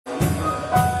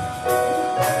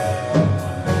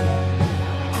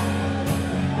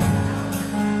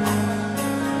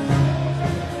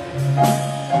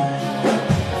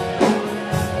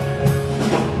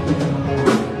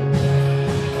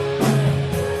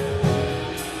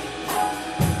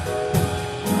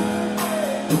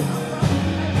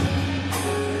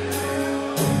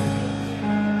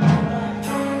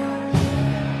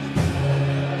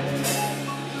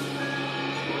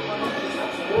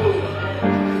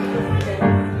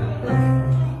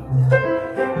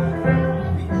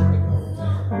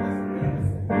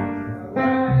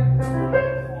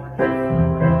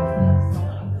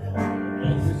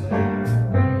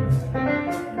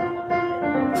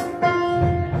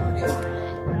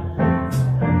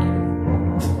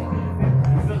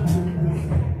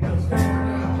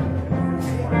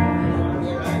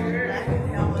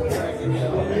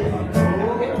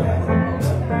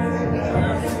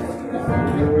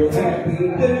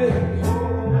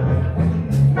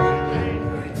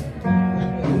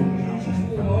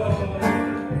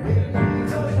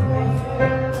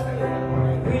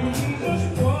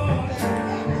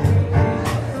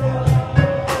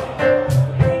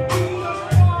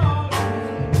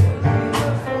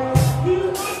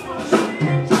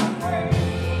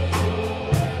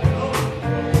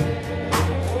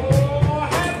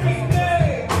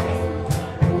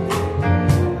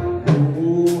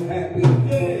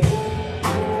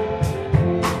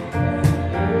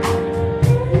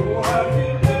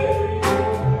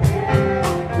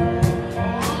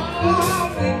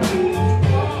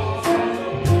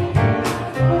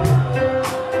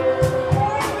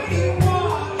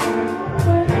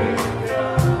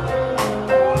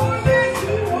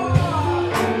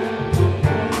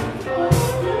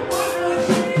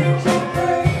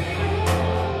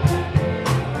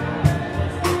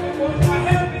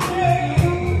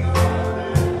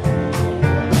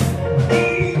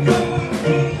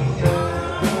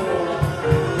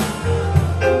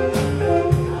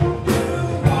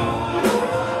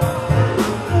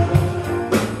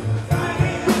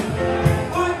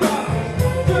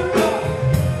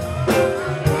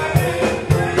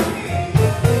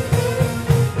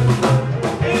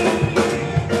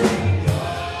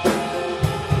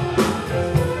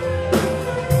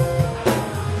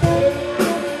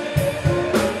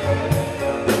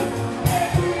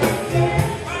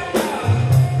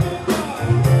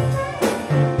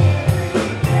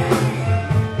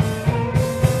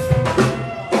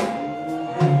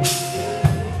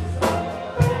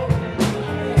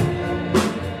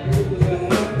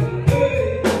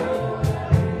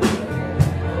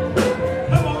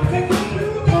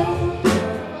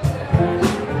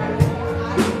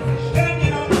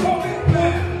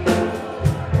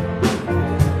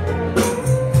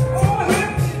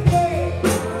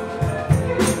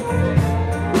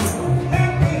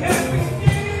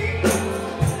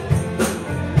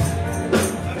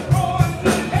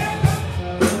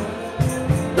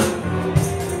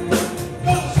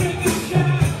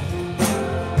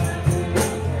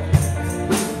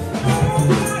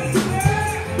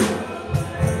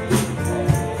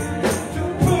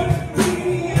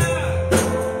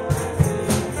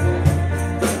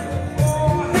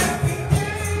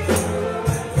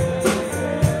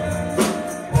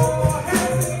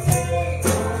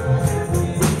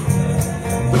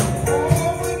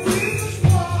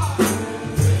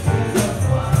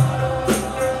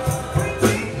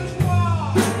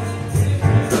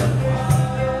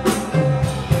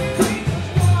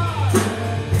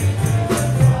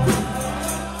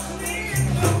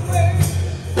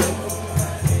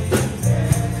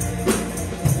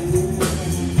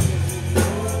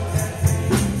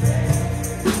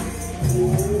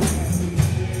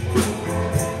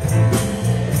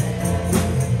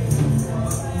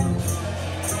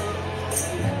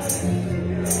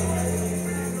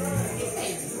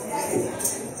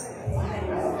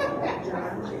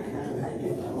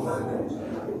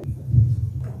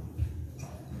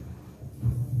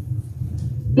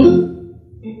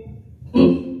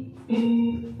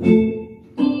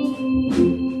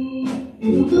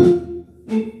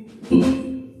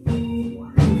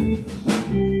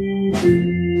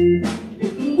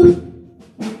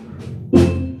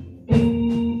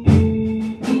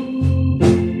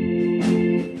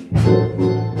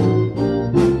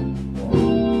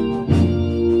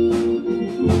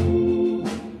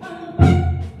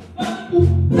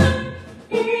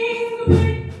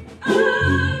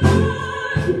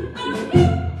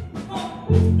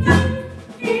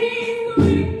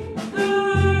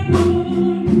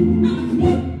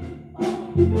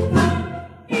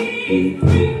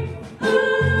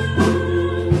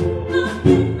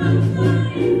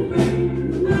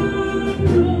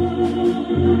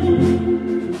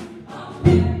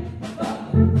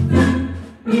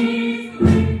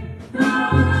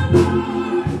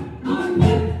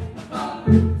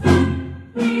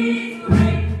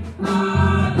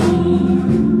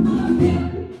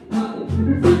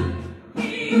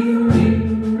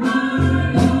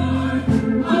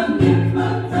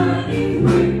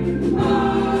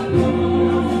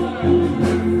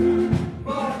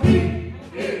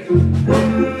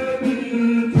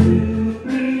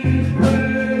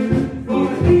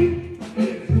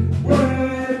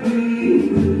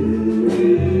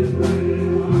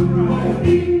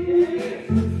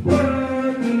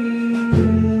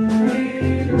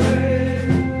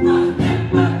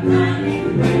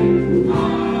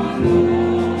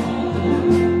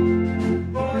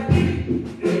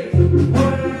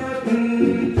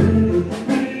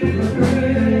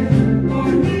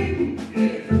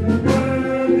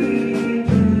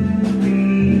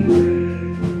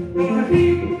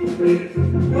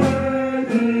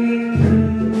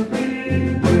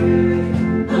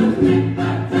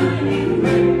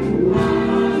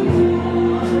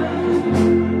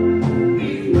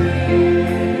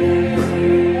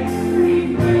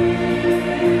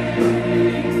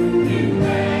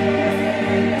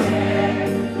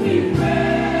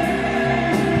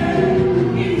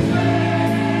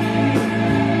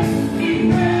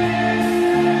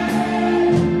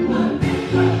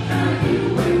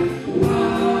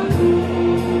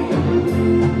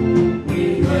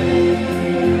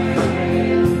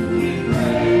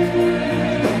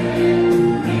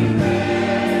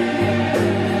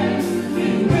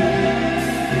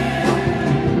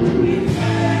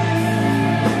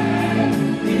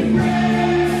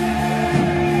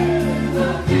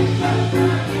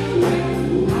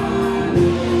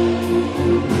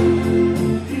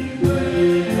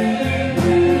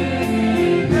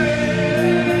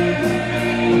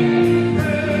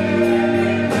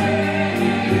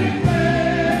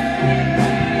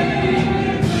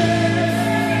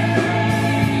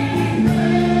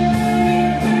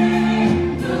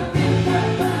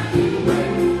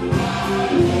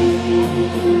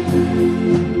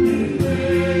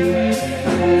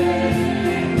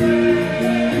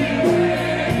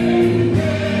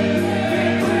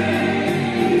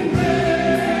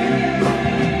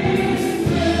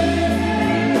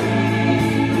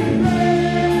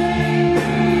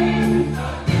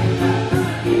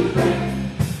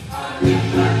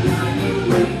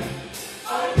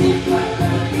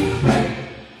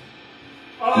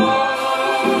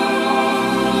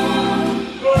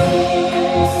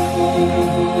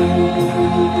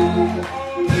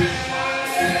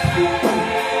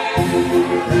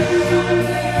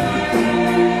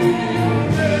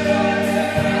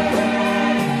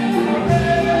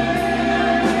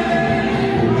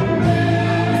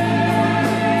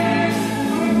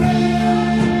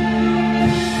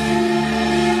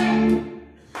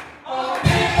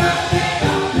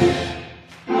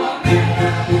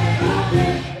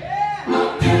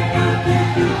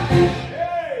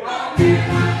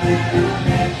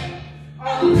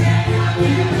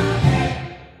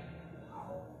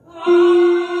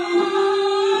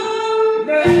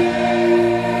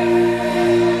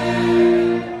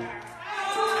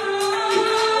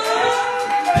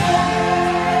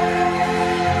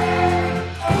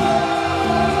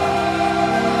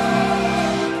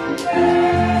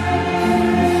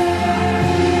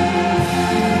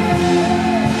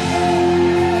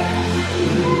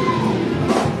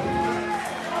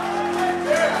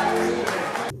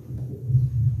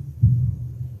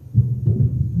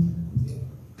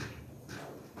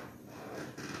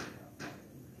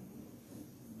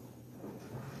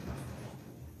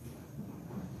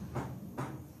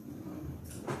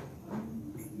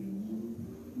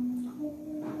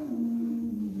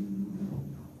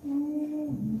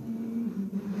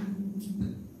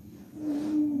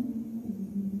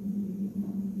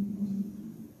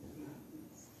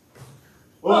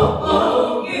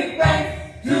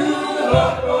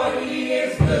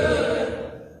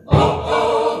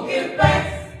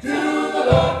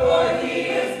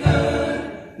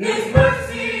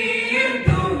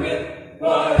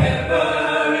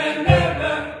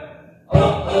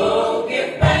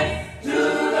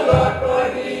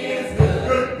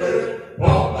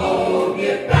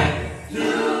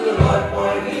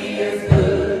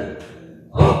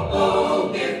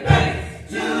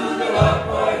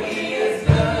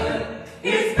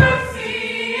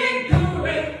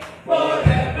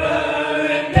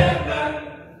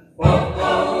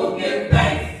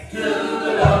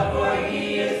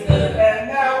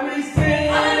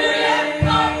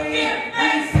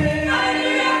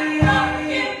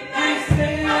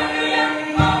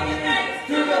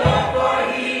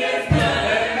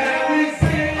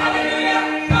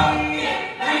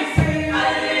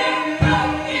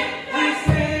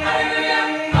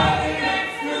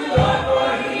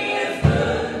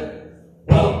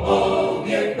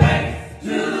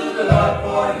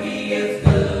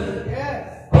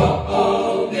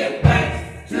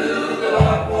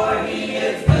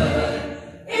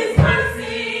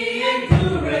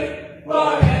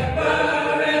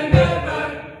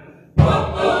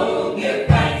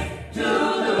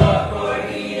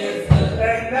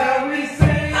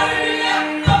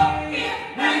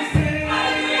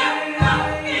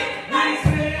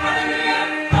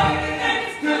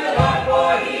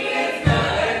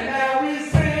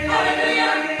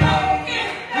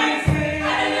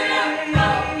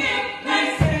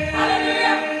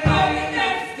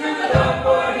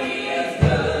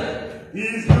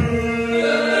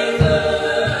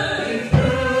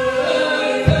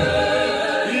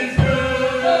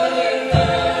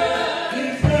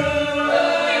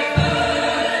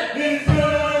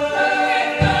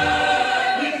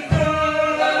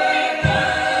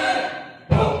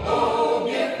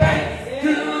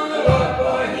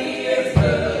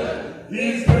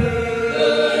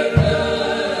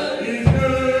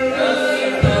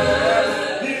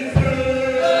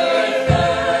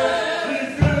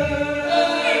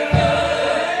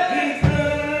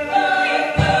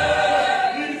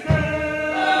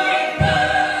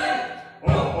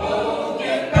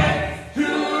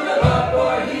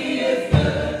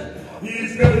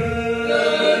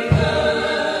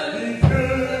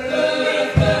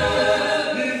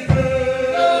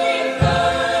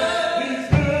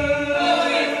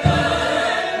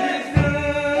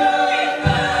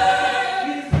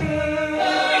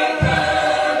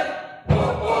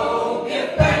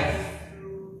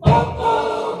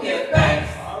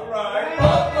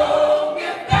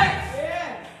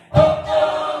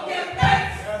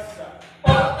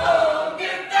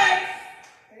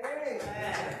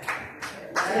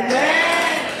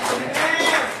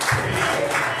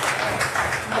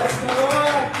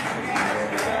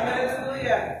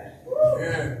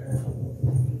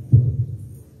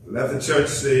Let the church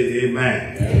say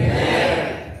amen.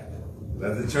 Amen.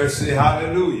 Let the church say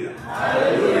hallelujah.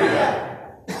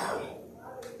 Hallelujah.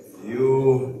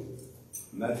 You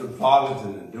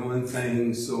Metropolitan are doing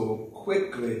things so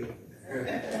quickly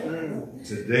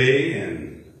today,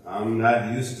 and I'm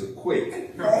not used to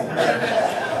quick.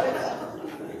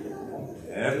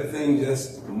 Everything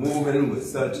just moving with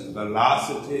such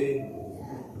velocity.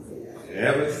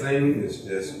 Everything is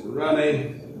just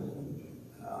running.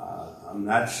 I'm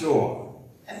not sure.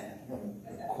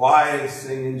 The choir is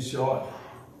singing short.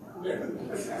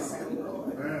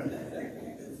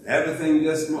 Everything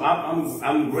just,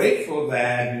 I'm grateful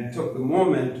that you took the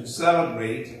moment to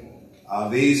celebrate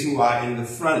these who are in the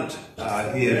front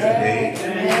here today.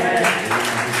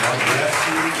 God bless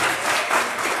you.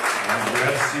 God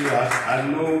bless you. I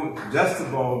know just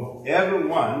about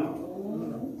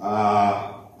everyone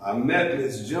I met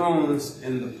Miss Jones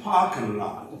in the parking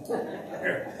lot,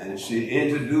 and she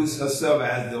introduced herself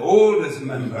as the oldest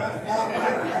member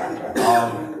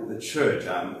of the church.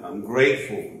 I'm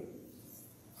grateful.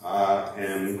 I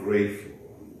am grateful.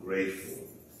 I'm grateful.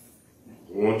 I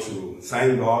want to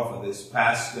thank God for this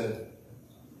pastor.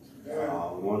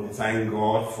 I want to thank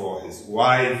God for his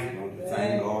wife. I want to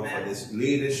thank God for this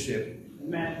leadership.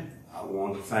 Amen. I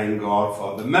want to thank God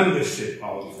for the membership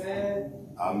of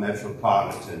our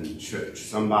Metropolitan Church.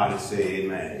 Somebody say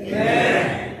amen.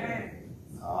 Amen.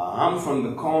 I'm from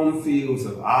the cornfields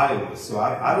of Iowa, so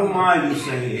I don't mind you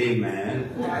saying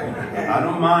amen. I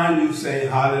don't mind you saying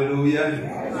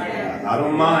hallelujah. I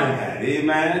don't mind that.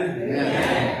 Amen.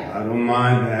 Amen. I don't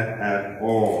mind that at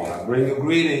all. I bring you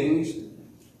greetings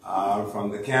from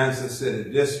the Kansas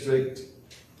City District.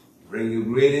 Bring you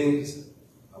greetings,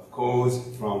 of course,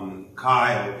 from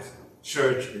Kyle's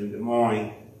church in Des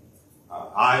Moines,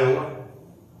 Iowa.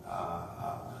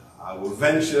 I will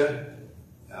venture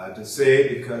to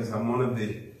say, because I'm one of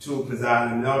the 2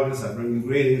 presiding elders, I bring you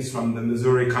greetings from the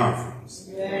Missouri Conference.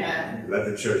 Yeah. Let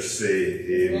the church say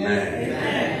amen.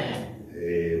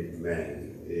 Amen.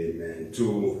 Amen. Amen.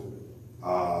 To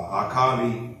our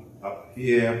colleague up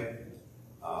here,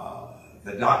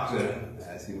 the doctor,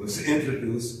 as he was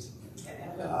introduced,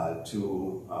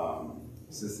 to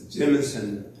Sister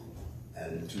Jemison,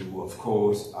 and to, of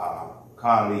course, our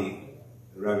colleague,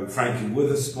 the Reverend Frankie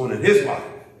Witherspoon and his wife.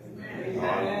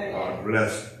 God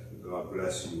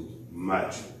bless you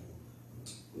much.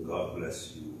 God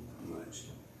bless you much.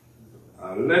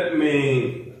 Let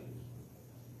me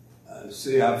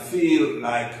say, I feel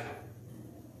like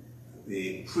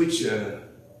the preacher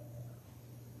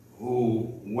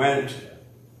who went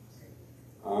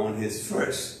on his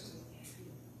first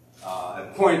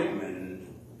appointment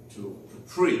to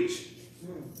preach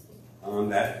on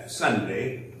that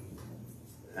Sunday,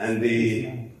 and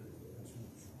the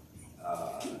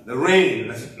rain,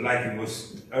 like it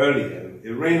was earlier,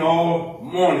 it rained all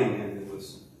morning and it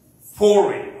was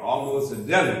pouring, almost a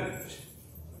deluge.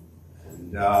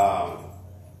 And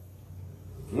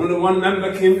only one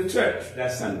member came to church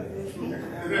that Sunday,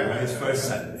 his first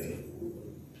Sunday.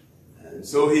 And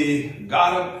so he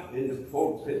got up in the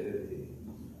pulpit and he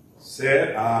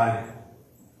said, I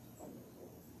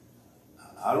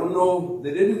don't know,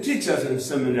 they didn't teach us in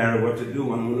seminary what to do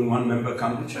when only one member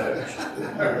comes to church.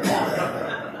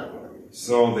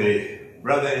 So the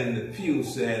brother in the pew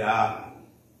said,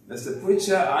 Mr.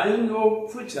 Preacher, I ain't no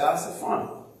preacher, I was a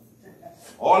farmer.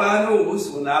 All I know is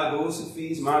when I go to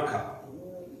feed my cow,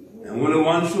 and when the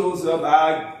one shows up,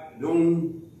 I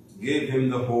don't give him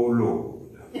the whole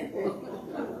load.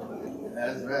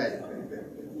 That's right.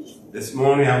 This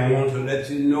morning I want to let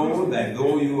you know that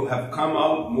though you have come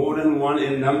out more than one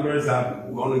in numbers,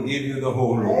 I'm going to give you the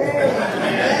whole load.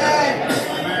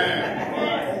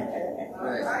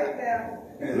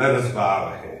 Let us bow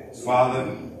our heads.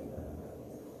 Father,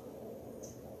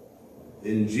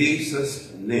 in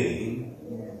Jesus' name,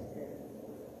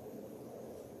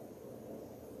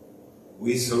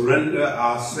 we surrender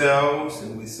ourselves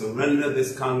and we surrender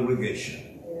this congregation.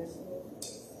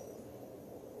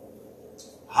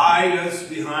 Hide us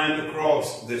behind the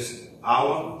cross this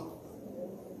hour.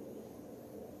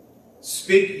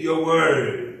 Speak your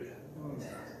word,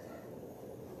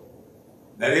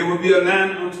 that it will be a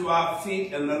lamp unto our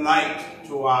feet and a light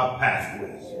to our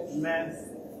pathways. Amen.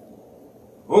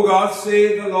 Oh God,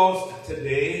 save the lost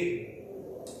today.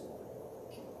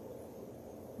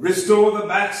 Restore the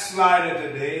backslider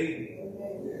today.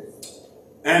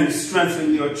 And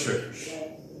strengthen your church.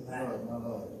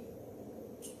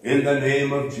 In the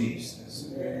name of Jesus.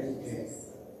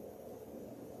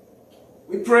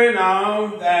 We pray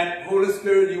now that, Holy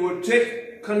Spirit, you will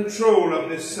take control of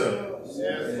this service.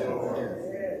 Yes, Lord.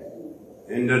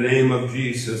 In the name of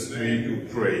Jesus, we do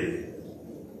pray.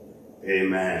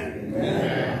 Amen.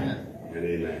 Amen. And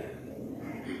amen.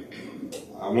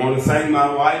 I want to thank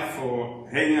my wife for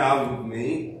hanging out with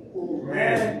me.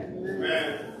 Amen.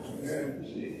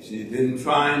 She's been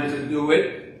trying to do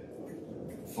it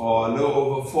for a little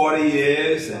over 40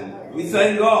 years, and we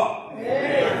thank God.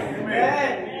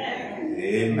 Amen.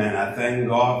 Amen. I thank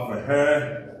God for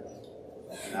her.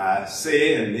 And I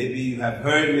say, and maybe you have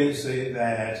heard me say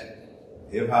that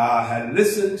if I had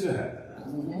listened to her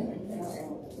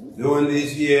during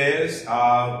these years,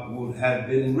 I would have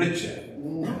been richer.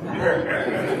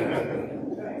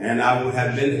 And I would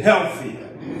have been healthier.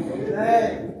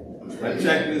 But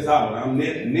check this out. I'm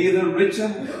neither richer,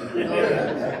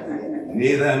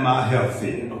 neither am I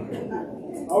healthy.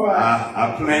 All right.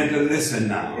 I plan to listen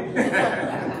now.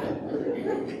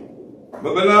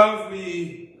 But beloved,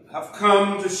 we have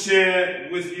come to share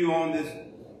with you on this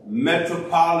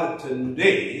Metropolitan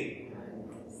Day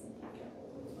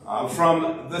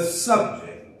from the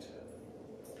subject,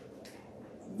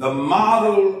 the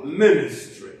model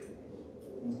ministry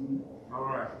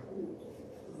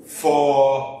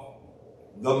for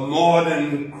the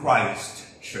modern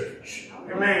Christ church.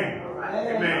 Amen.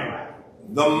 Amen.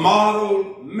 The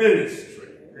model ministry.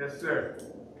 Yes, sir.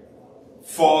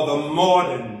 For the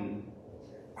modern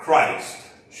Christ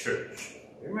church.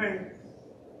 Amen.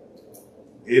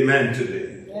 Amen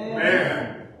today.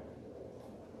 Amen.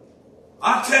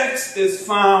 Our text is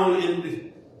found in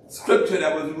the scripture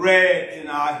that was read in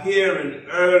our hearing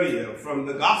earlier from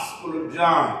the Gospel of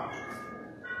John.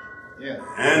 Yes.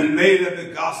 And later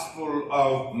the Gospel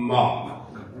of Mark.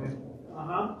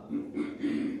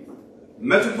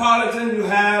 Metropolitan, you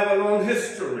have a long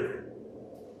history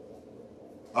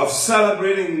of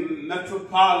celebrating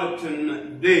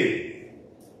Metropolitan Day.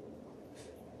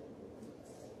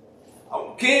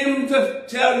 I came to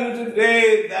tell you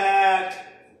today that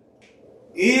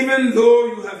even though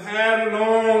you have had a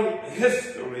long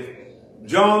history,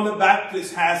 John the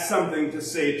Baptist has something to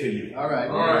say to you. All right.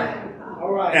 All right.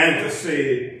 All right. And to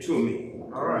say to me.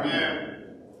 All right.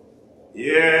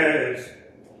 Yes.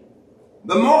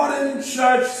 The modern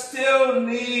church still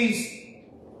needs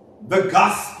the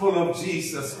gospel of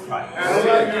Jesus Christ.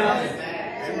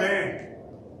 Amen.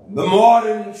 The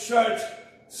modern church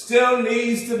still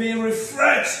needs to be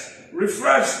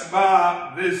refreshed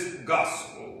by this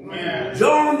gospel. Amen.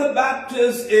 John the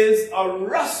Baptist is a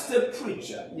rusty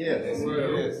preacher. Yes, he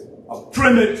is. A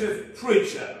primitive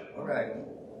preacher. All right.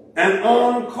 An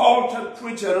uncultured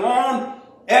preacher, an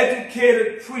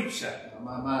uneducated preacher.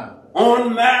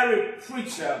 Unmarried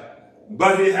preacher,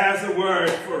 but he has a word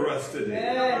for us today.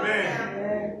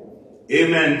 Amen.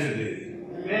 Amen today.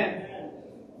 Amen.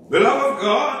 Beloved of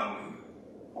God,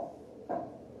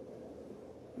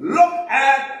 look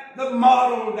at the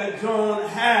model that John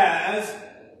has,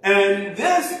 and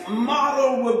this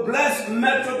model will bless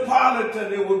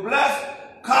Metropolitan, it will bless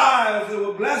Cars, it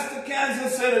will bless the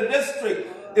Kansas City District,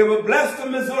 it will bless the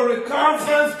Missouri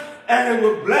Conference, and it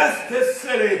will bless this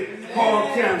city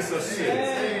called Kansas City.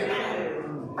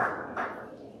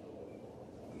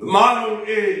 The model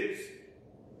is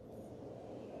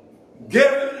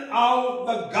giving out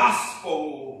the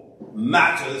gospel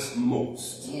matters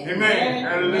most. Amen.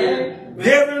 Hallelujah.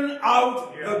 Giving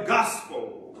out the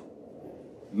gospel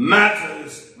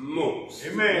matters most.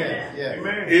 Amen.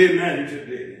 Amen. Amen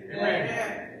today.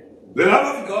 Amen.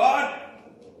 Beloved of God,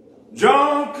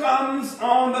 John comes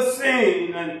on the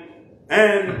scene and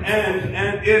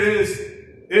it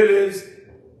is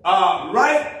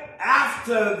right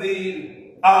after the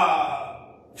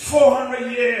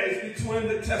 400 years between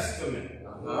the Testament.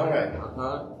 All right.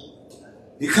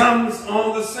 He comes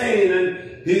on the scene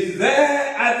and he's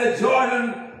there at the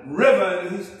Jordan River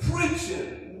and he's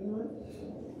preaching.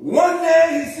 One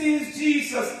day he sees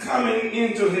Jesus coming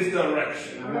into his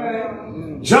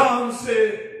direction. John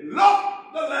said, "Look,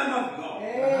 the Lamb of God."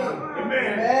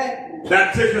 Amen.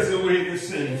 That taketh away the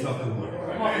sins of the world.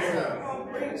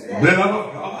 Beloved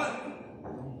of God,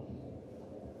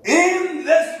 in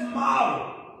this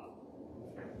model,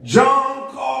 John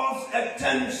calls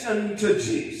attention to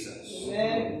Jesus.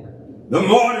 The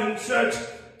modern church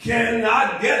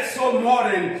cannot get so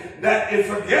modern that it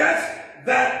forgets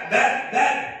that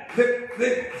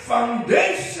the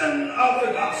foundation of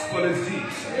the gospel is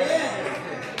Jesus.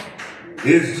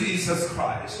 Is Jesus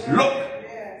Christ. Look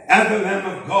at the Lamb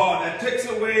of God that takes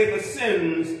away the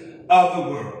sins of the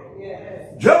world.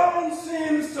 John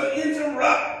seems to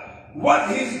interrupt what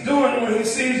he's doing when he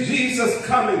sees Jesus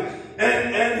coming.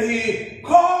 And he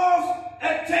calls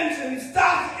attention. He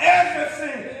stops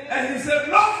everything. And he said,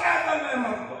 "Look at the Lamb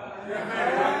of God."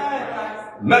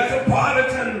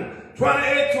 Metropolitan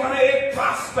 2828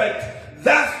 Prospect.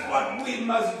 That's what we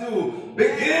must do.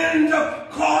 Begin to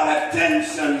call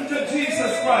attention to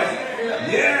Jesus Christ.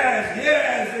 Yes.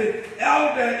 The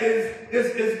elder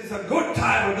is a good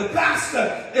title. The pastor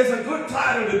is a good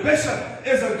title. The bishop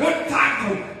is a good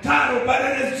title. But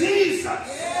it is Jesus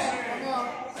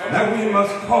that we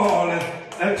must call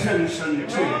attention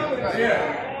to.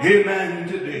 Amen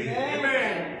today.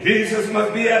 Amen. Jesus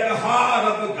must be at the heart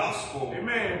of the gospel.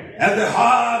 Amen. At the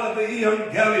heart of the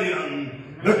evangelion.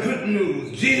 The good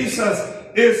news. Jesus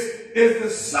is the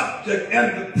subject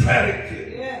and the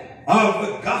predicate of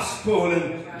the gospel.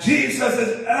 And Jesus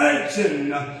is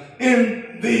urgent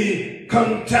in the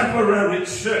contemporary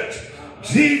church.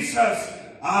 Jesus,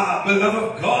 beloved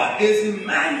of God, is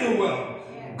Emmanuel,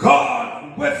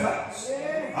 God with us.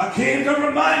 I came to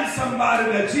remind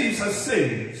somebody that Jesus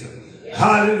saves.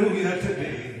 Hallelujah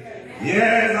today.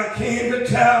 Yes, I came to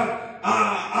tell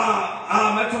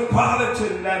our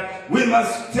Metropolitan that we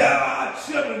must tell our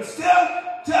children, still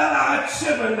tell our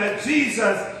children that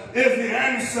Jesus is the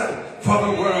answer for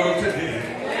the world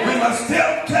today. We must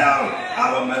still tell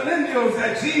our millennials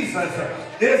that Jesus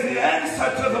is the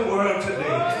answer to the world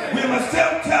today. We must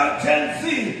still tell Gen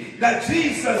Z that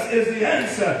Jesus is the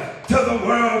answer to the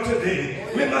world today.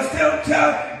 We must still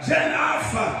tell Gen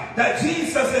Alpha that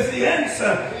Jesus is the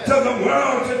answer to the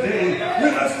world today.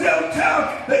 We must still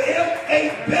tell the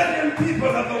 8 billion people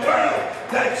of the world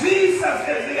that Jesus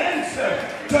is the answer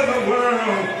to the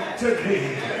world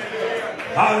today.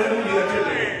 Hallelujah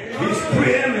today. He's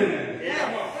preeminent.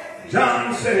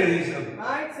 John says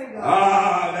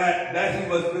that he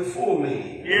was before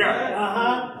me.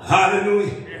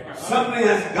 Hallelujah. Something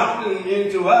has gotten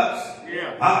into us.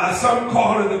 Some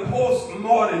call it the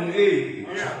postmodern age.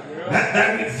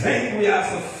 That we think we are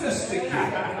sophisticated.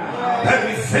 That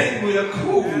we think we are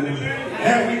cool.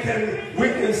 And we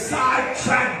can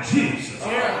sidetrack Jesus.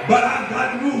 But I've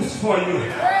got news for you.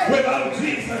 Without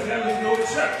Jesus there is no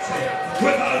church.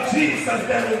 Without Jesus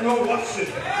there is no worship.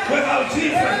 Without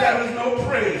Jesus there is no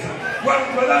praise.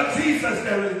 Without Jesus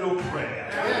there is no prayer.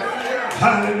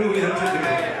 Hallelujah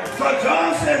today. So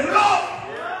John said, Lord,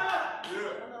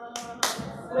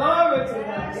 glory to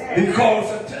God. He calls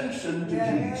attention to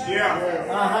Jesus.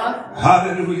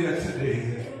 Hallelujah today.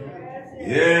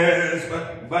 Yes,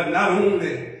 but not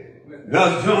only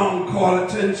does John call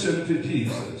attention to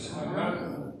Jesus,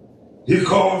 he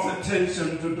calls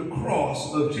attention to the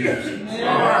cross of Jesus.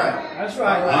 That's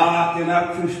right. Can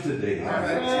I preach today?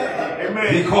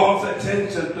 Amen. He calls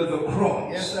attention to the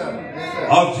cross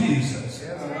of Jesus.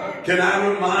 Can I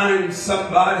remind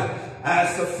somebody,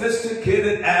 as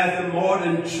sophisticated as the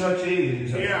modern church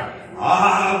is,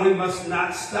 we must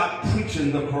not stop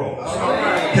preaching the cross.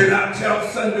 Can I tell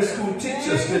Sunday school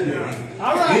teachers today,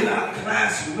 in our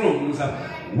classrooms,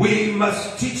 we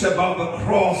must teach about the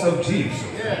cross of Jesus.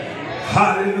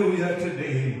 Hallelujah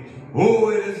today. Oh,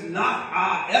 it is not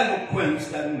our eloquence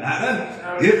that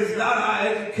matters. It is not our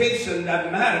education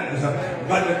that matters,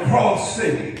 but the cross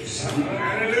saves.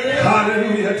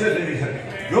 Hallelujah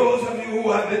today. Those of you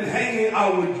who have been hanging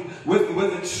out with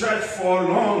the church for a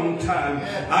long time,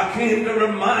 I came to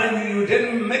remind you, you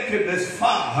didn't make it this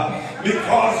far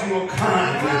because you were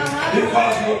kind,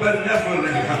 because you were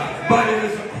benevolent, but it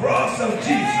is the cross of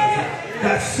Jesus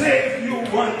that saved you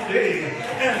one day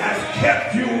and has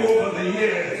kept you over the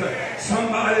years.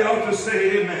 Somebody ought to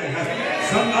say amen.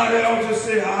 Somebody ought to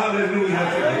say hallelujah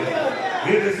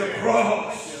today. It is a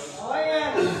cross.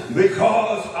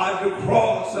 Because at the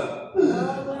cross,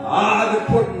 they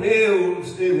put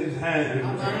nails in his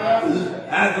hands.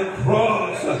 At the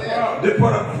cross, they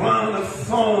put a crown of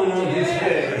thorn on his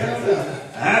head.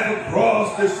 At the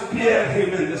cross, they speared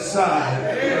him in the side.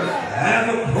 At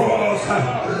the cross,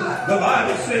 the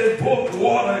Bible says both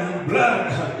water and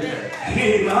blood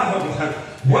came out.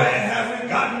 Where have we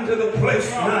gotten to the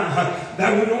place now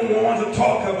that we don't want to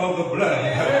talk about the blood?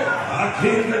 I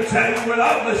came to tell you,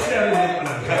 without the shedding of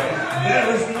blood,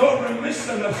 there is no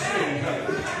remission of sin.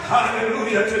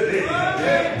 Hallelujah today.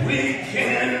 We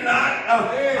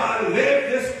cannot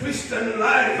live this Christian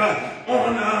life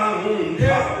on our own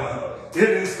power. It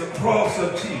is the cross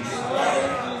of Jesus.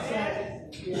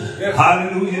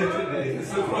 Hallelujah today. It's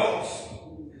the cross.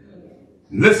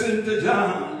 Listen to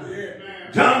John.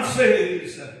 John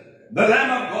says, the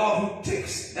Lamb of God who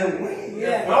takes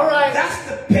away. All right. That's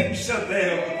the picture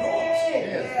there of the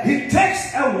cross. He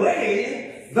takes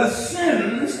away the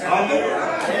sins of the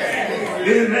world.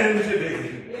 Amen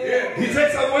today. He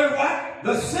takes away what?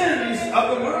 The sins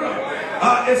of the world.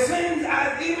 It seems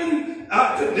as even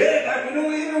today that we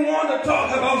don't even want to talk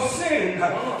about sin.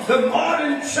 The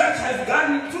modern church has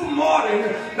gotten too modern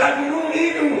that we don't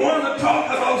even want to talk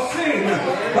about sin.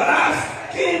 But I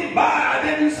came by, I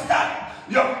didn't stop.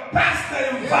 Your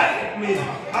pastor invited me.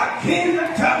 I came to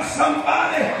tell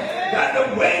somebody that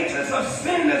the wages of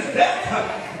sin is death,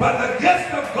 but the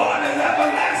gift of God is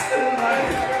everlasting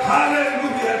life.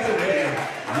 Hallelujah today.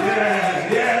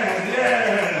 Yes, yes,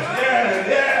 yes, yes,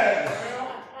 yes.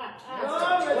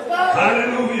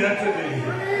 Hallelujah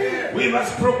today. We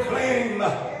must proclaim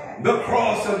the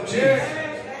cross of Jesus.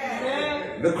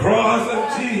 The cross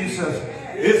of Jesus.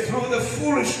 It's through the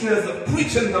foolishness of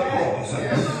preaching the cross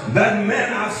that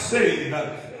men are saved.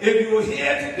 If you're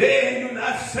here today and you're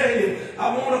not saved,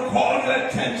 I want to call your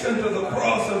attention to the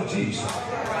cross of Jesus.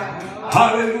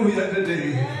 Hallelujah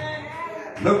today.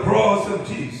 The cross of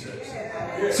Jesus.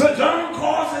 So John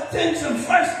calls attention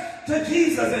first to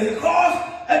Jesus, and he calls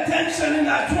attention in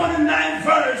that 29th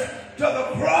verse to the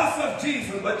cross of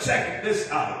Jesus. But check this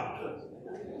out.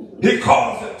 He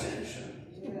calls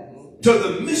attention to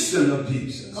the mission of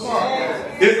Jesus. Come on.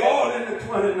 It's all in the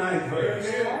 29th verse.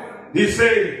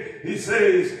 He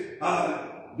says,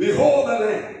 behold the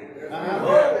Lamb.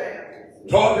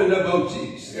 Talking about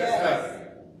Jesus.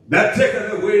 That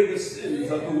taketh away the sins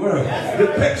of the world.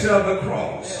 The picture of the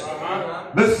cross.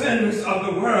 The sins of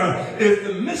the world is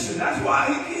the mission. That's why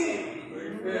he came.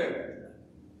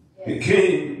 He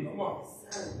came.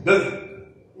 The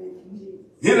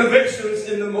innovations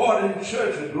in the modern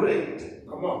church are great.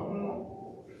 Come on.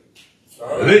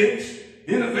 The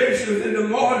innovations in the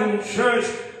modern church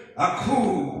are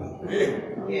cool.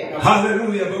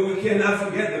 Hallelujah. But we cannot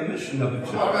forget the mission of the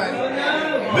church.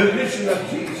 The mission of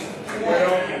Jesus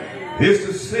is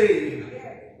to save.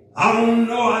 I don't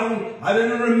know. I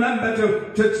didn't remember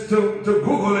to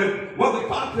Google it. What the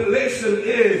population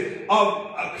is of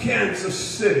Kansas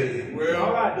City.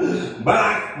 But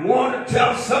I want to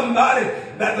tell somebody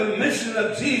that the mission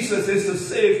of Jesus is to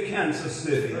save Kansas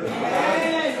City.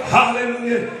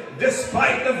 Hallelujah.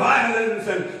 Despite the violence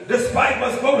and despite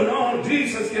what's going on,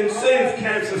 Jesus can save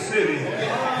Kansas City.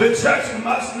 The church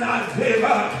must not give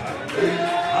up.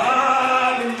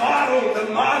 The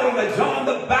model that John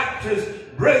the Baptist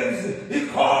brings, he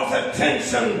calls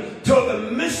attention to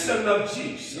the mission of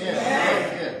Jesus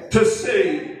to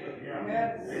save.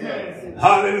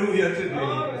 Hallelujah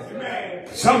today.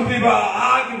 Some people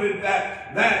are arguing that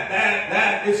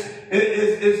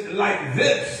it's like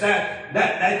this,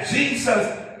 that Jesus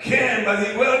can, but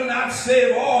he will not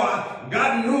save all. I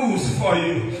got news for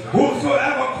you.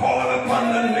 Whosoever call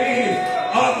upon the name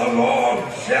of the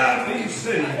Lord shall be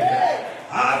saved.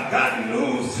 I've got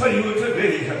news for you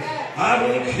today. I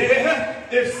don't care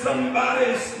if somebody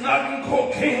is snorting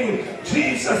cocaine,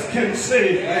 Jesus can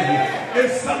save them.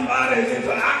 If somebody is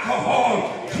into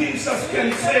alcohol, Jesus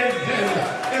can save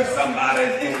them. If somebody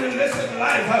is in illicit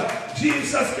life,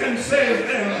 Jesus can save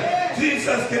them.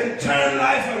 Jesus can turn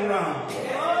life around.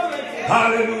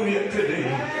 Hallelujah today.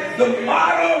 The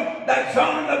model that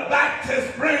John the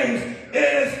Baptist brings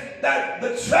is that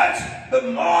the church, the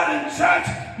modern church,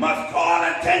 must call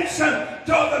attention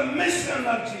to the mission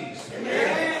of Jesus.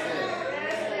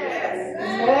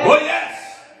 Oh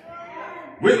yes,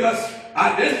 we must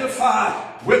identify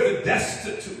with the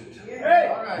destitute.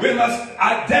 We must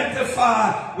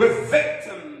identify with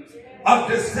victims of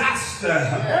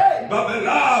disaster. But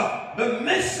beloved, the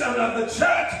mission of the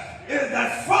church is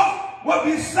that folk will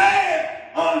be saved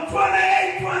on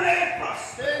 28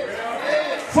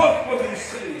 prosperity. Folk will be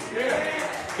saved.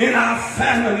 In our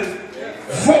families,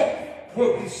 folk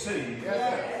will be saved.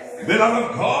 Beloved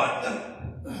of God,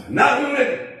 not only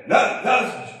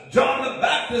does John the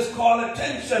Baptist call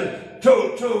attention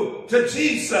to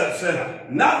Jesus,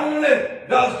 not only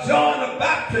does John the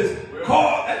Baptist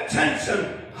call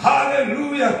attention,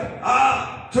 hallelujah,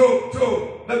 to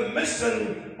the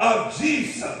mission of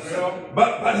Jesus,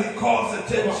 but he calls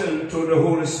attention to the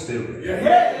Holy Spirit.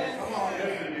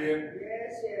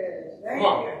 Come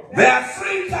on, there are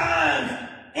 3 times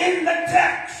in the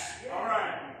text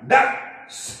that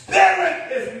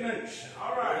Spirit is mentioned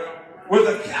with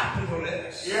a capital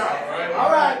S.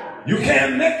 You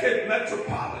can't make it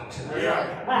Metropolitan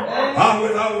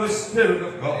without the Spirit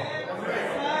of God.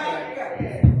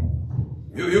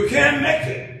 You can't make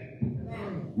it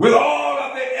with all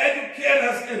of the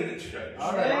educators in the church.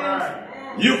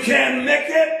 You can't make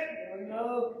it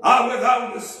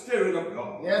without the Spirit of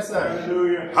God. Yes, sir.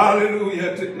 Hallelujah.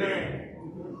 Hallelujah today.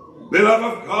 Beloved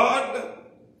of God,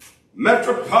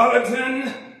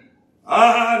 Metropolitan,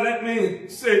 let me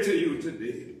say to you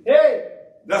today,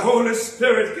 the Holy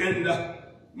Spirit can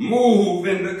move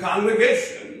in the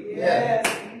congregation. Yes.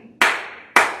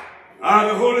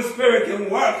 The Holy Spirit can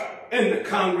work in the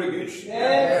congregation.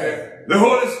 Yes. The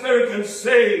Holy Spirit can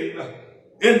save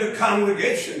in the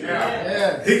congregation.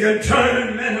 Yes. He can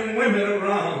turn men and women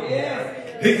around. Yes.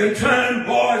 He can turn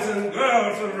boys and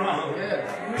girls around.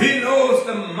 Yes. He knows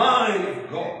the mind of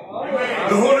God.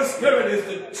 The Holy Spirit is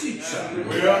the teacher.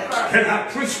 Can I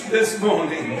preach this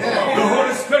morning? The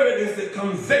Holy Spirit is the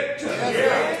convictor.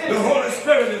 The Holy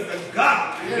Spirit is the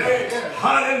God.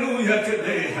 Hallelujah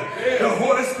today. The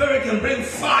Holy Spirit can bring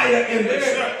fire in the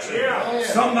church.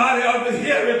 Somebody ought to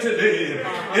hear it today.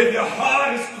 If your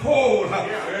heart is cold,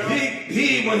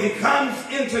 he when he comes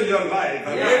into your life,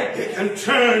 he can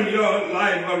turn your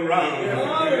life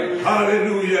around.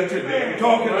 Hallelujah today. I'm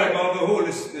talking about the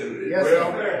Holy Spirit. Yes,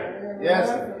 sir. Yes,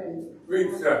 sir.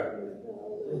 Preach, sir.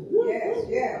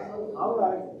 Yes. All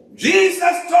right.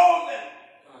 Jesus told them,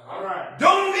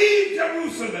 don't leave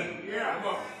Jerusalem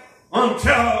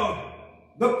until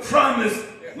the promise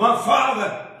my Father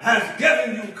has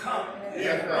given you come.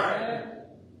 Yes, right.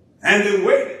 And they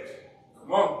waited.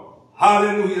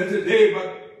 Hallelujah today.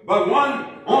 But one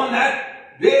on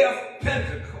that day of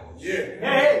Pentecost.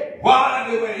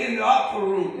 While they were in the upper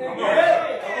room,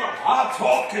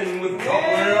 talking with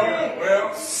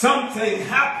God, something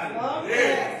happened.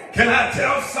 Can I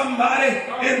tell somebody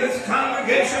in this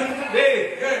congregation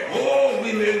today? Oh,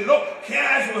 we may look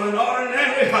casual and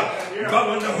ordinary, but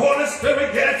when the Holy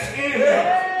Spirit gets in,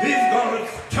 He's going to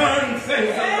turn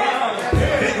things around.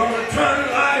 He's going to turn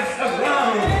lives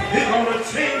around. He's going to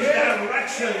change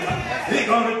direction. He's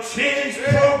going to change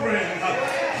program.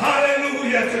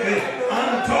 Hallelujah today.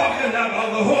 I'm talking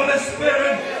about the Holy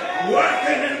Spirit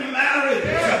working in marriage,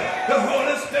 the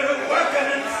Holy Spirit working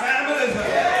in families,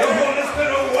 the Holy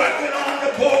Spirit working on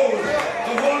the board,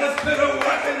 the Holy Spirit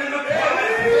working in the body,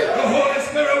 the Holy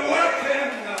Spirit working.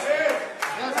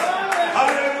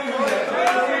 Hallelujah.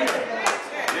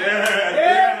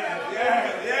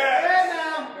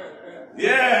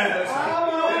 Yes.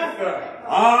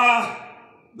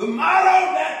 The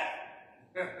motto that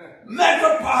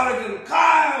Metropolitan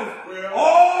Kyle,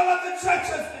 all of the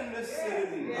churches in this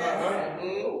city.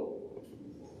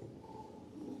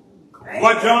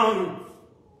 What John?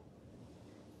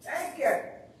 Thank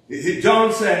you.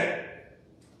 John said,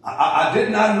 I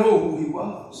did not know who he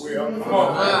was.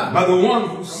 But the one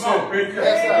who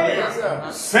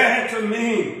said to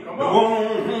me, the one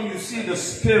on whom you see the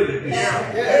Spirit.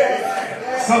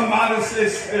 Somebody say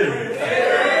Spirit.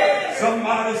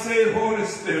 Somebody say Holy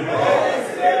Spirit.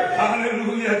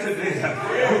 Hallelujah today.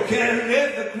 You can't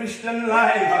live the Christian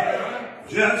life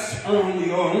just on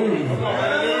your own.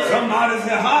 Somebody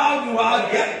say, how do I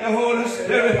get the Holy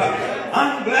Spirit?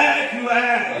 I'm glad you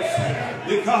asked,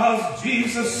 because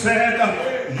Jesus said,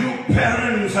 you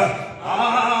parents,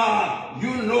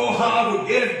 you know how to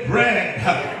get bread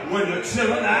when the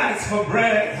children ask for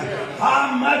bread.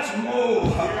 How much more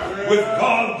with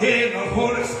God gave the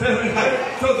Holy Spirit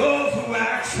to those who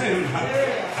ask Him?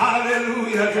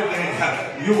 Hallelujah today.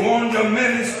 You want your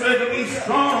ministry to be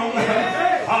strong.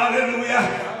 Hallelujah.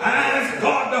 Ask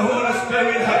God the Holy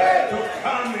Spirit to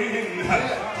come in.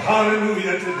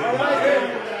 Hallelujah today.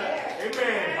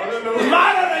 Amen. The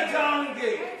motto that John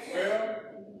gave.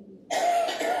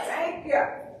 Thank you.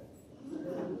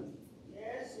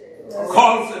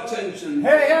 Calls attention.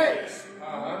 Hey.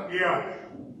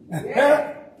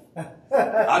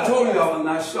 I told you I was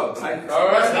not short.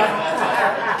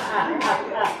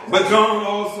 But John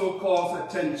also calls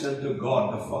attention to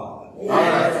God the Father.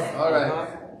 All right.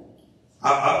 I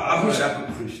wish I could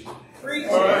preach. Preach.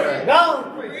 All right.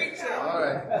 Don't preach. All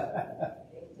right.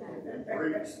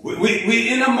 We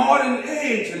in a modern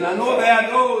age, and I know there are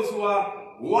those who are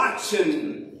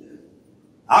watching.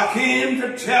 I came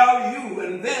to tell you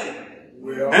and them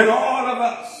and all of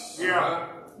us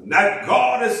that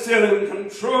God is still in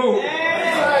control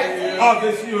of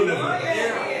this universe.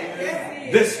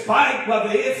 Despite what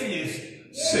the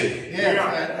atheists say.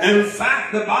 In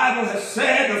fact, the Bible has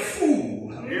said a fool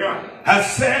has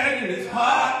said in his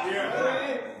heart,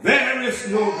 there is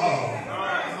no God.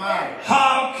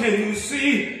 How can you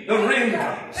see the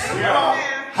rainbows?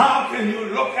 How can you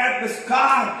look at the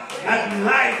sky at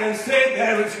night and say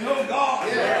there is no God?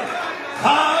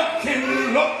 How can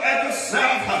you look at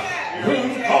yourself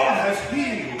whom God has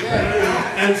healed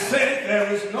and say there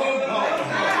is no God?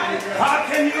 How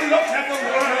can you look at the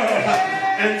world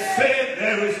and say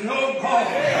there is no God?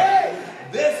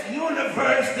 This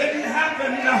universe didn't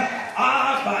happen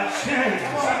by chance.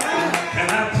 And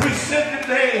I preach it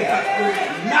today,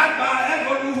 not by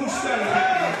evolution,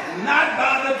 not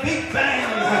by the Big Bang,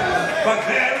 but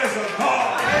there is a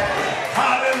God.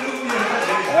 Hallelujah.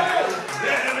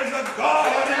 There is a God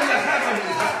in the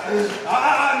heavens.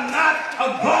 Not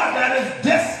a God that is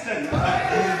distant,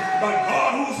 but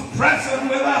God who's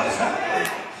present with us.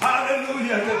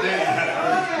 Hallelujah today.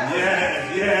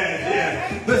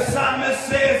 Yes. The psalmist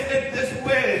says it this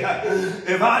way.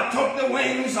 If I took the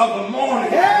wings of the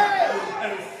morning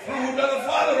and flew to the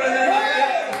Father in the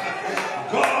air,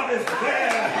 God is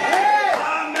there.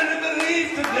 How many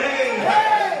believe today?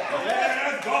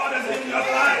 Yes, God is in your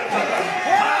life.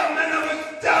 How many will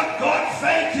tell God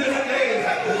thank you today?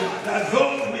 That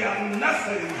though we are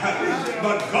nothing,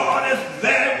 but God is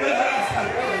there with us.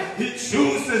 He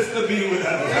chooses to be with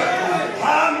us.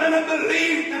 How many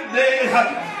believe today,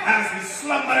 as we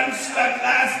slumbered and slept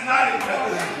last night,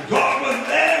 God was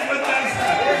there with us?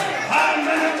 How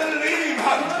many believe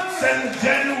since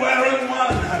January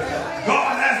 1,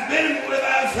 God has been with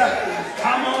us?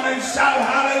 Come on and shout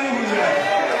hallelujah.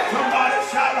 Somebody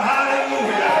shout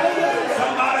hallelujah.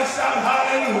 Somebody shout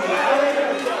hallelujah.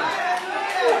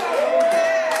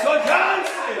 So John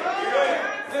said,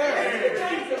 Go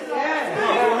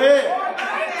ahead.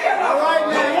 All right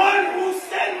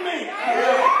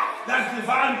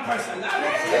divine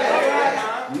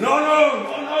personality. No.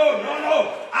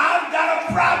 I've got a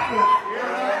problem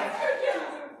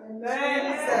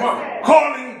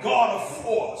calling God a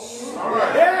force. No,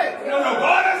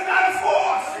 God is not a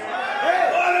force.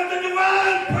 God is the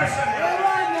divine personality.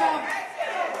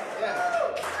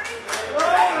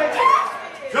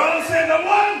 John said, the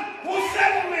one who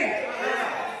sent me,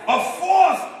 a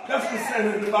force doesn't send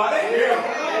anybody.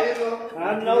 I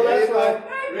know that's right.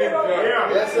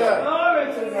 Yes, sir.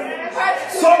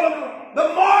 So the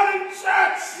modern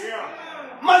church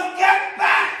must get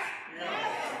back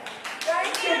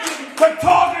to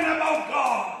talking about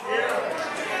God.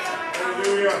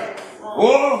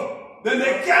 Oh, then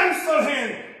they cancel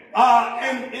him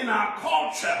in our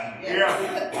culture.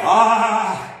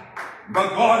 But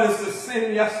God is the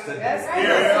same yesterday,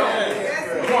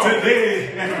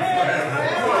 today, and forever.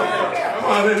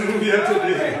 Hallelujah,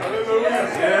 today.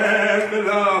 Yes,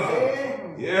 beloved.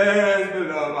 Yes,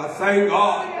 beloved. I thank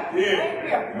God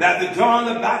that the John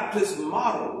the Baptist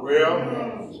model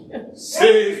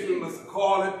says we must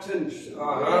call attention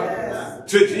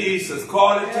to Jesus,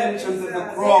 call attention to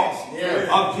the cross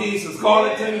of Jesus, call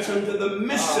attention to the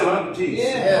mission of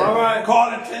Jesus,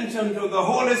 call attention to the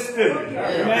Holy Spirit,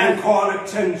 and call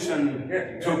attention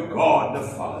to God the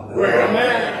Father.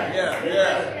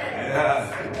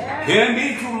 Hear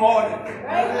me tomorrow.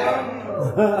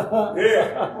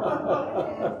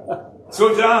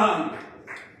 So John,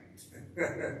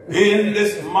 in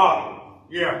this model,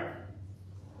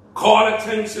 call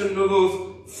attention to those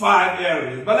 5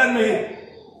 areas. But let me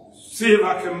see if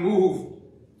I can move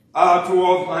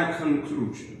towards my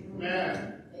conclusion.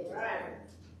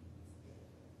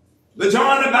 The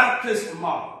John the Baptist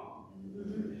model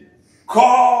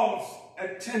calls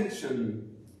attention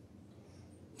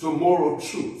to moral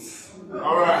truth.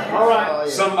 All right.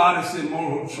 Somebody say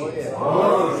moral truth.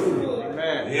 Moral truth.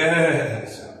 Amen.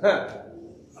 Yes.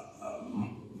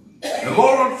 The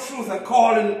moral truth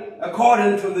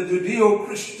according to the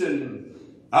Judeo-Christian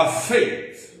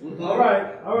faith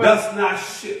does not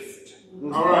shift.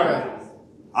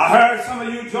 I heard some of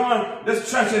you join this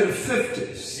church in the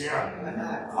 50s.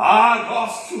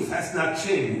 God's truth has not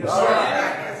changed.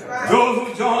 Those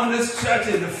who joined this church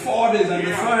in the 40s and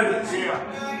the 30s,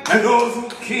 and those who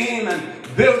came and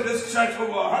built this church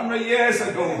over 100 years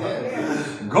ago,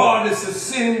 God is the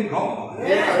same God.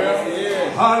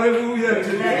 Hallelujah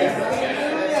today.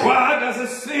 Why does it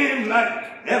seem like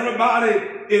everybody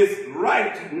is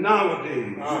right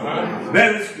nowadays?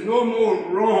 There is no more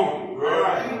wrong.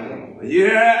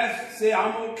 Yes, say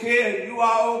I'm okay, and you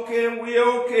are okay, and we're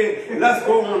okay. Let's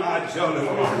go on our jolly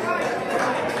ride.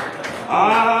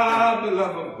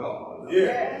 Beloved of God.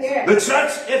 The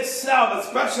church itself,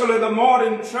 especially the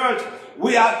modern church,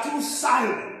 we are too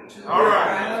silent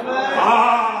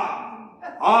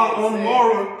on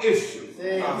moral issues.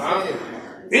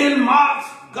 In Mark's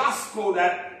gospel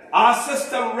that our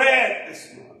sister read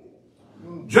this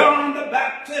morning, John the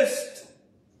Baptist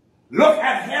looked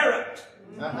at Herod.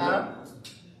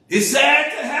 He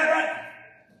said to Herod,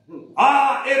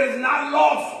 it is not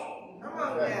lawful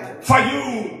for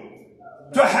you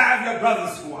to have your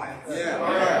brother's wife.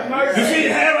 You see,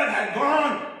 Herod had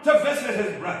gone to visit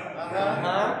his brother,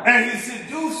 and he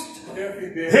seduced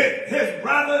his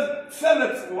brother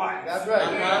Philip's wife.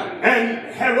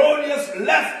 And Herodias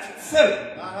left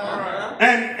Philip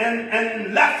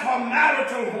and left her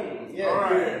marital home.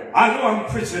 I know I'm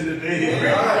preaching today.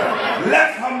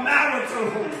 Left her marital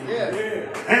home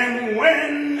and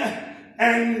went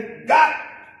and got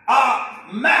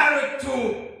married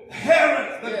to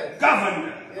Herod the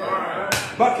governor.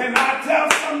 But can I tell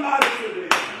somebody today?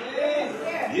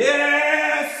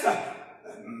 Yes,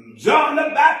 John the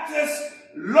Baptist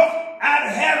looked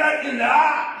at Herod in the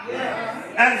eye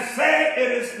and said,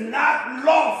 it is not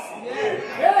lawful.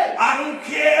 I don't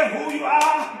care who you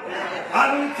are. I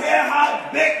don't care how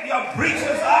big your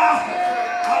breeches are.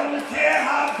 I don't care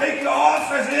how big your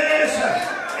office is.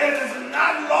 It is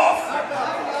not lawful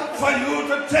for you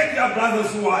to take your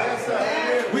brother's wife.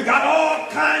 We got all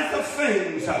kinds of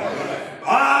things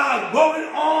going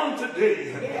on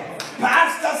today.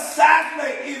 Pastor,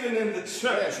 sadly, even in the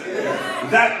church,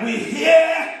 that we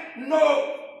hear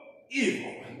no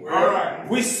evil.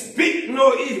 We speak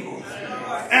no evil.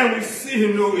 And we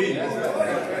see no evil.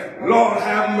 Lord,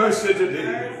 have mercy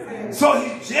today. So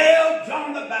he jailed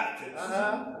John the Baptist.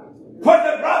 Put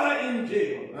the brother in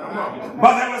jail.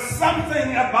 But there was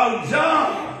something about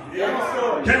John.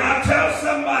 Can I tell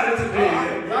somebody today?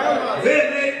 They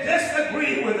may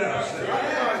disagree with us.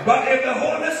 But if the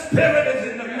Holy Spirit is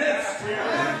in the midst,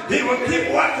 he will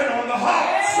keep working on the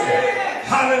hearts.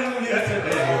 Hallelujah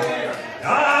today.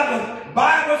 The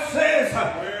Bible says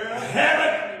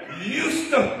Herod used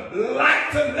to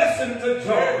like to listen to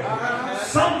John.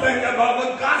 Something about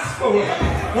the gospel,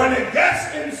 when it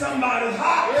gets in somebody's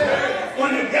heart,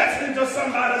 when it gets into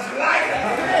somebody's life,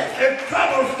 it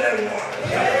troubles their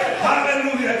water.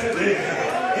 Hallelujah today.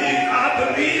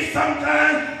 I believe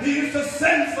sometimes he used to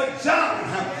send for John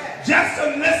just to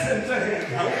listen to him.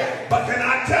 But can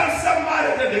I tell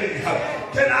somebody today,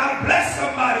 can I bless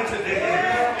somebody today,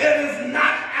 it is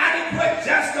not adequate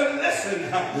just to listen.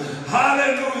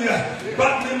 Hallelujah.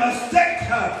 But we must take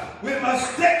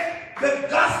the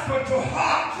gospel to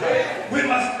heart. We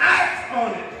must act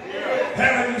on it.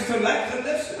 Herod used to like to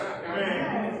listen.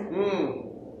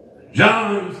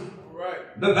 John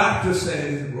the Baptist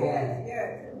said it's wrong.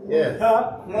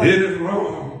 It is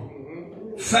wrong.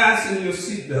 Fasten your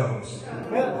seatbelts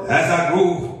as I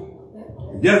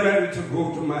go, get ready to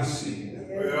go to my seat.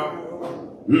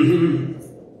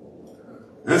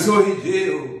 And so he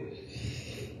jailed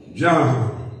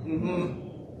John.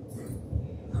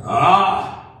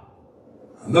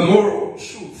 The moral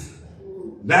truth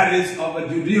that is of a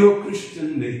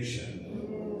Judeo-Christian nature.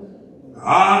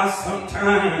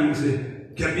 Sometimes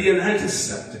it can be an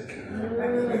antiseptic.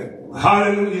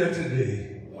 Hallelujah today.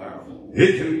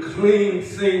 It can clean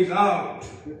things out.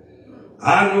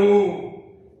 I know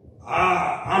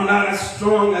I'm not as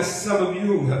strong as some of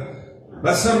you,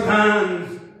 but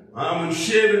sometimes when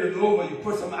shaving is over, you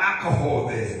put some alcohol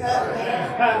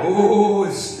there. Oh,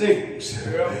 it stinks.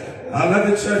 I let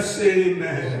the church say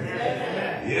amen.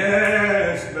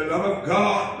 Yes, beloved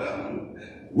God.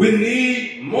 We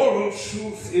need moral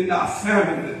truth in our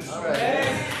families.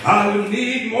 We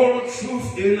need moral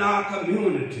truth in our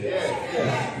community.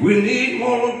 We need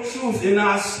moral truth in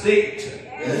our state.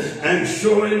 And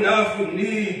sure enough, we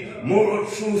need moral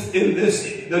truth in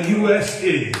the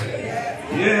USA.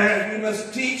 Yeah, we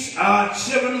must teach our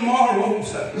children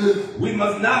morals. We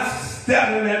must not tell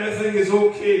them everything is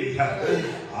okay.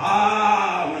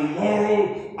 When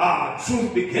moral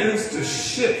truth begins to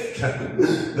shift,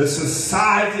 the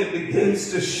society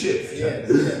begins to shift,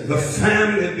 the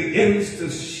family begins to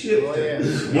shift.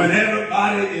 When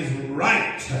everybody is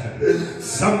right,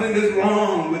 something is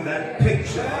wrong with that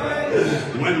picture.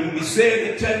 When we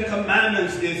say the 10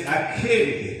 Commandments is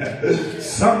archaic,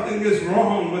 something is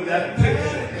wrong with that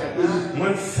picture.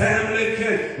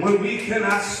 When we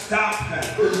cannot stop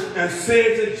and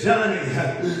say to Johnny,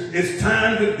 it's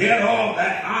time to get off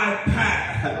that iPad.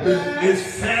 It's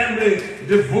family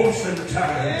devotion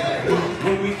time.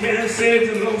 When we can't say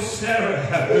to little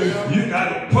Sarah, you got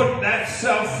to put that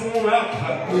cell phone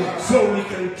up so we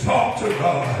can talk to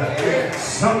God.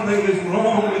 Something is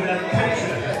wrong with that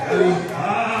picture.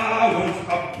 When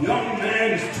a young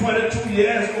man is 22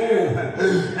 years old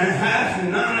and has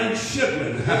 9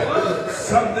 children,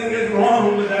 something is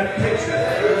wrong with that picture.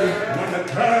 When a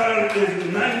girl is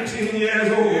 19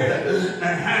 years old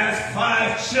and has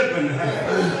 5 children,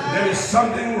 there is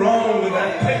something wrong with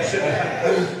that picture.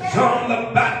 John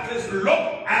the Baptist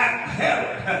looked at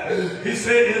Herod. He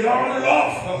said, it's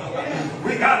unlawful.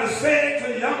 We got to say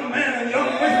to young men and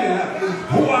young women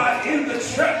who are in the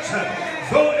church,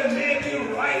 though it may be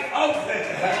right out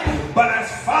there, but as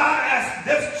far as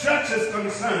this church is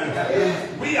concerned,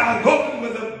 we are going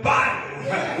with the Bible,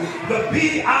 the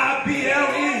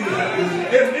B-I-B-L-E.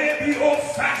 It may be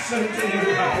old-fashioned to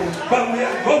you, but we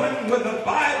are going with the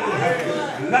Bible.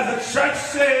 Let the church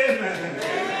say amen.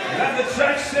 Let the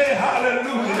church say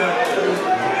hallelujah.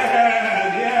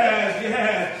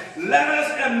 Yes. Let us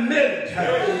admit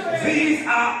these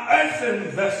are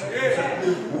earthen vessels.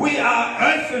 We are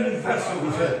earthen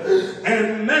vessels.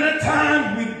 And many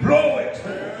times we blow it.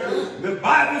 The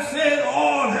Bible says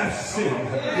all have sinned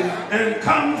and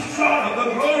come short of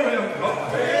the glory of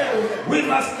God. We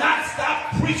must not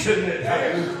stop preaching it.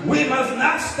 We must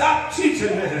not stop teaching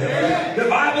it. The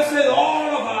Bible says all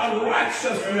of our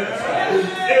righteousness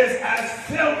is as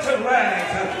filthy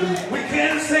rags. We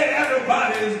can't say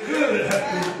everybody is good.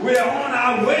 We are on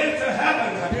our way to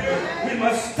heaven. We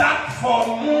must stop for a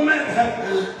moment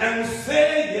and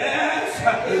say, yes,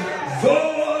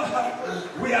 though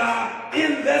we are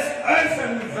in this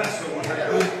earthen vessel,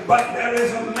 but there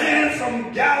is a man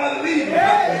from Galilee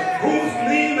whose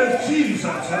name is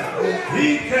Jesus.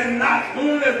 He can not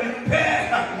only repair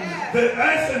the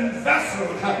earthen vessel,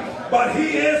 but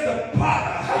he is the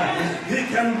potter. He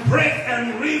can break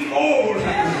and remold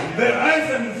the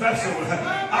earthen vessel.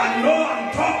 I know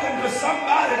I'm talking to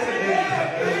somebody today.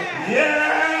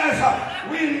 Yes,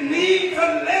 we need to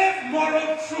live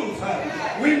moral truth.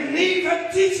 We need to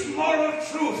teach moral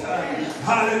truth.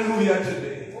 Hallelujah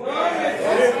today.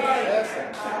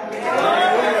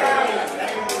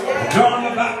 John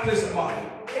the Baptist model.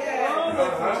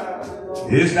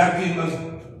 is that we must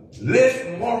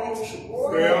live moral truth.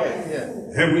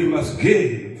 And we must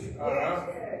give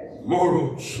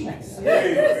moral truth.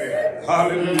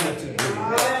 Hallelujah today.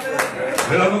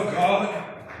 Beloved of God,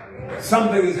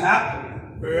 something is happening.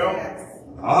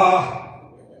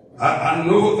 I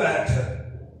know that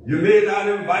you may not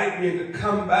invite me to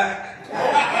come back,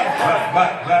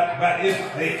 but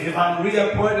if I'm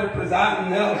reappointed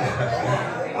presiding elder,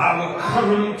 I will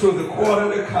come to the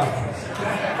quarterly conference,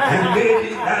 and maybe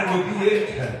that will be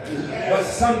it. But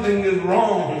something is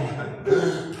wrong.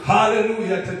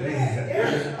 Hallelujah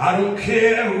today. I don't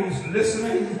care who's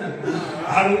listening.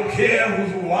 I don't care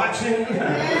who's watching.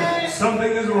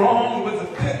 Something is wrong with the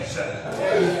picture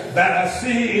that I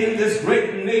see in this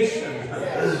great nation.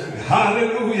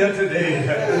 Hallelujah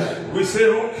today. We say,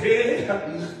 okay,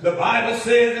 the Bible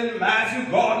says in Matthew,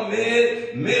 God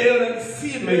made male and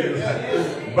female,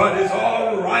 but it's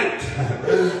all right.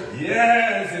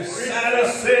 Yes, it's sad to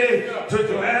say to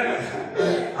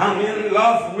Joanna, I'm in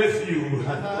love with you.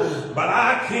 But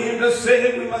I came to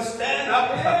say we must stand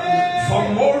up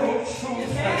for moral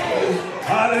truth.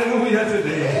 Hallelujah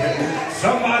today.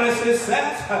 Somebody says,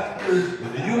 Seth,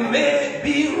 you may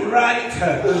be right,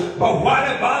 but what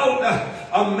about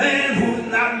a man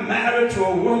who's not married to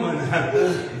a woman?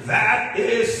 That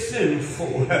is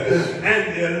sinful.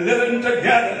 And they're living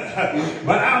together.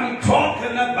 But I'm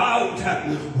talking about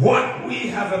what we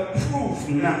have approved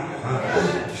now.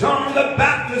 John the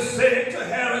Baptist said to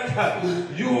Herod,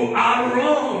 you are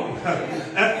wrong.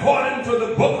 According to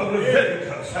the book of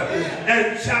Leviticus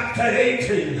and chapter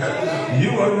 18,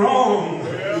 you are wrong.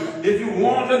 If you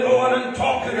want to know what I'm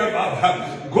talking about,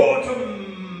 go to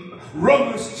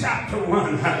Romans chapter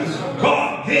 1.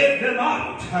 God gave them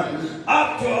up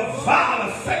to a vile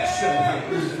affection.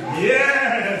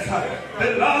 Yes,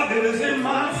 beloved, it is in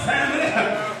my family.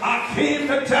 I came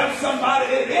to tell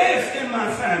somebody it is in my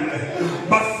family.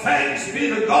 But thanks be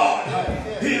to God,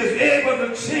 He is able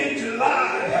to change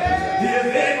lives. He is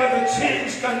able to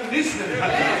change conditions.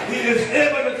 He is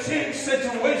able to change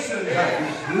situations.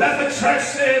 Let the church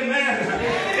say amen.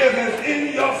 If it's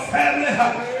in your family,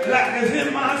 like it's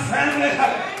in my family,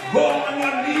 go on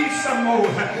your knees some more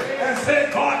and say,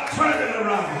 God, turn it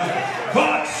around.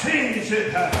 God, change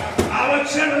it. Our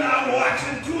children are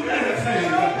watching too many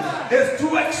things. It's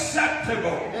too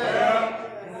acceptable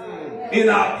in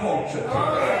our culture.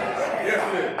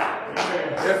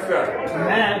 Yes, sir.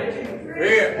 Amen.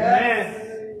 Yeah. Amen.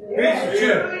 Preach the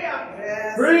truth.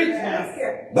 Preach now.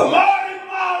 The morning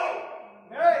model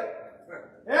Hey.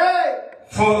 Hey.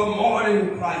 for the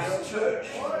morning Christ church.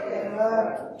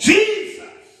 Jesus.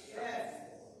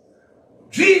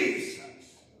 Jesus.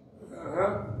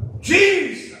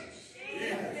 Jesus.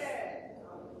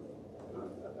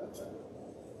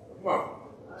 Come on.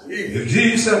 If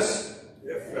Jesus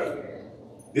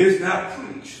is not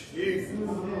preached,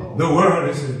 the world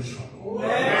is in trouble.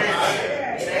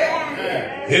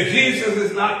 If Jesus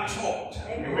is not taught,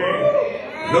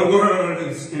 the world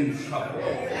is in trouble.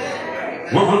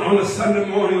 On a Sunday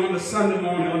morning, a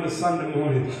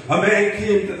man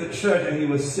came to the church and he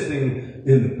was sitting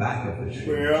in the back of the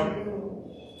church.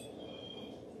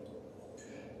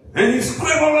 And he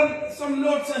scribbled some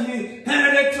notes and he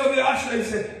handed it to the usher and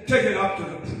said, take it up to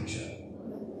the preacher.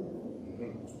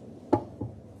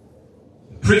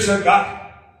 The preacher got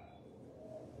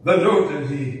the note and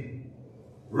he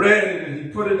read it and he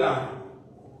put it down.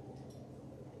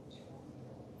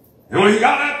 And when he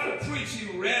got up to preach, he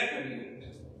read the note.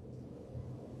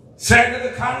 Said to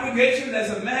the congregation,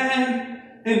 there's a man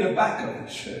in the back of the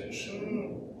church.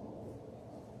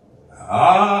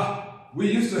 We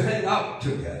used to hang out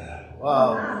together.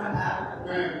 Wow.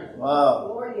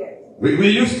 We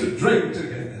used to drink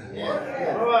together.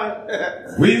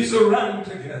 We used to run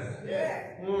together.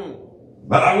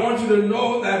 But I want you to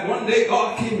know that one day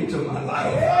God came into my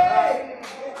life.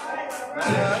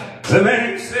 The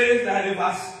man says that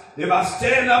if I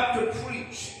stand up to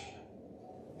preach,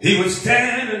 he would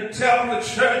stand and tell the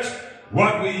church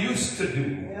what we used to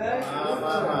do.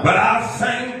 But I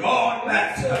thank God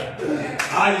that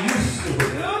I used to.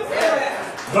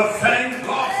 But thank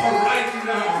God for right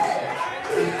now.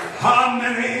 How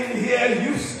many in here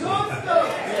used to?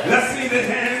 Let's see the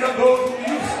hands of those who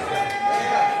used to.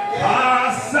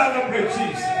 Celebrate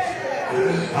Jesus.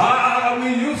 We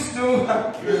used to.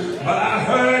 But I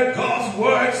heard God's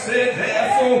word say,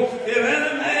 therefore, if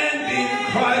any man be in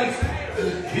Christ,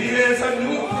 he is a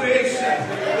new creation.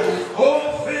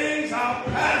 All things are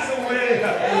passed away.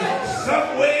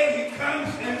 Some way he comes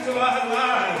into our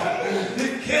lives. He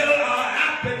killed our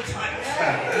appetites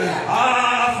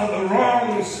for the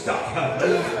wrong stuff.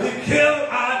 He killed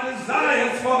our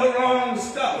desires for the wrong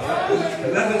stuff.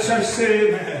 Let the church say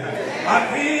amen. I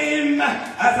came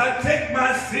as I take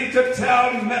my seat to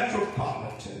tell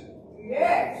Metropolitan.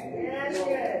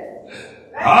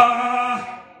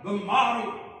 The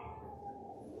model,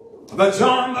 the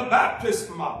John the Baptist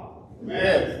model,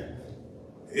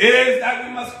 is that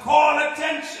we must call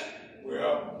attention.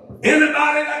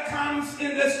 Anybody that comes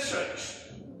in this church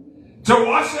to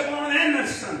worship on any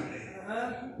Sunday,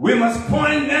 we must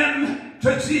point them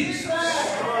to Jesus.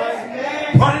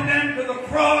 Point them to the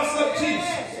cross of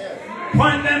Jesus.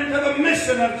 Point them to the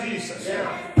mission of Jesus.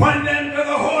 Point them to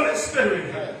the Holy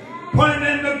Spirit. Point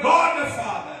them to God the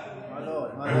Father.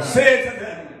 And say to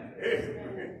them,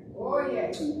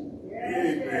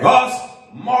 God's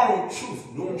moral truth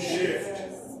don't shift.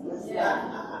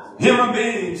 Human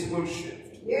beings will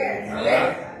shift.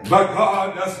 But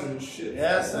God doesn't shift.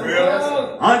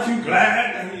 Aren't you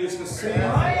glad that He is the same?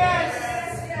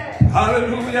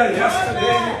 Hallelujah.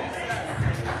 Yesterday,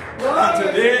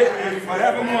 today, and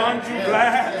forevermore. Aren't you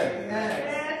glad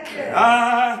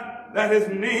that His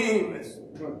name is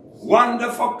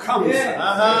Wonderful Counselor?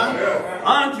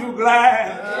 Aren't you glad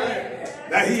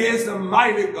that He is the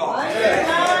mighty God?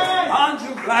 Aren't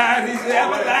you glad He's the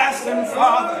everlasting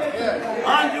Father?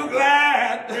 Aren't you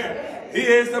glad He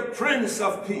is the Prince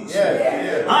of Peace?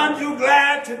 Aren't you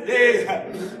glad today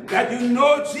that you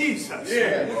know Jesus?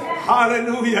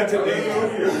 Hallelujah today.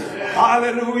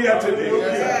 Hallelujah today.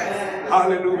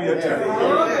 Hallelujah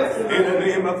today. In the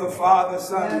name of the Father,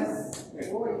 Son,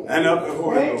 and of the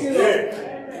Holy Ghost.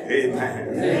 Amen.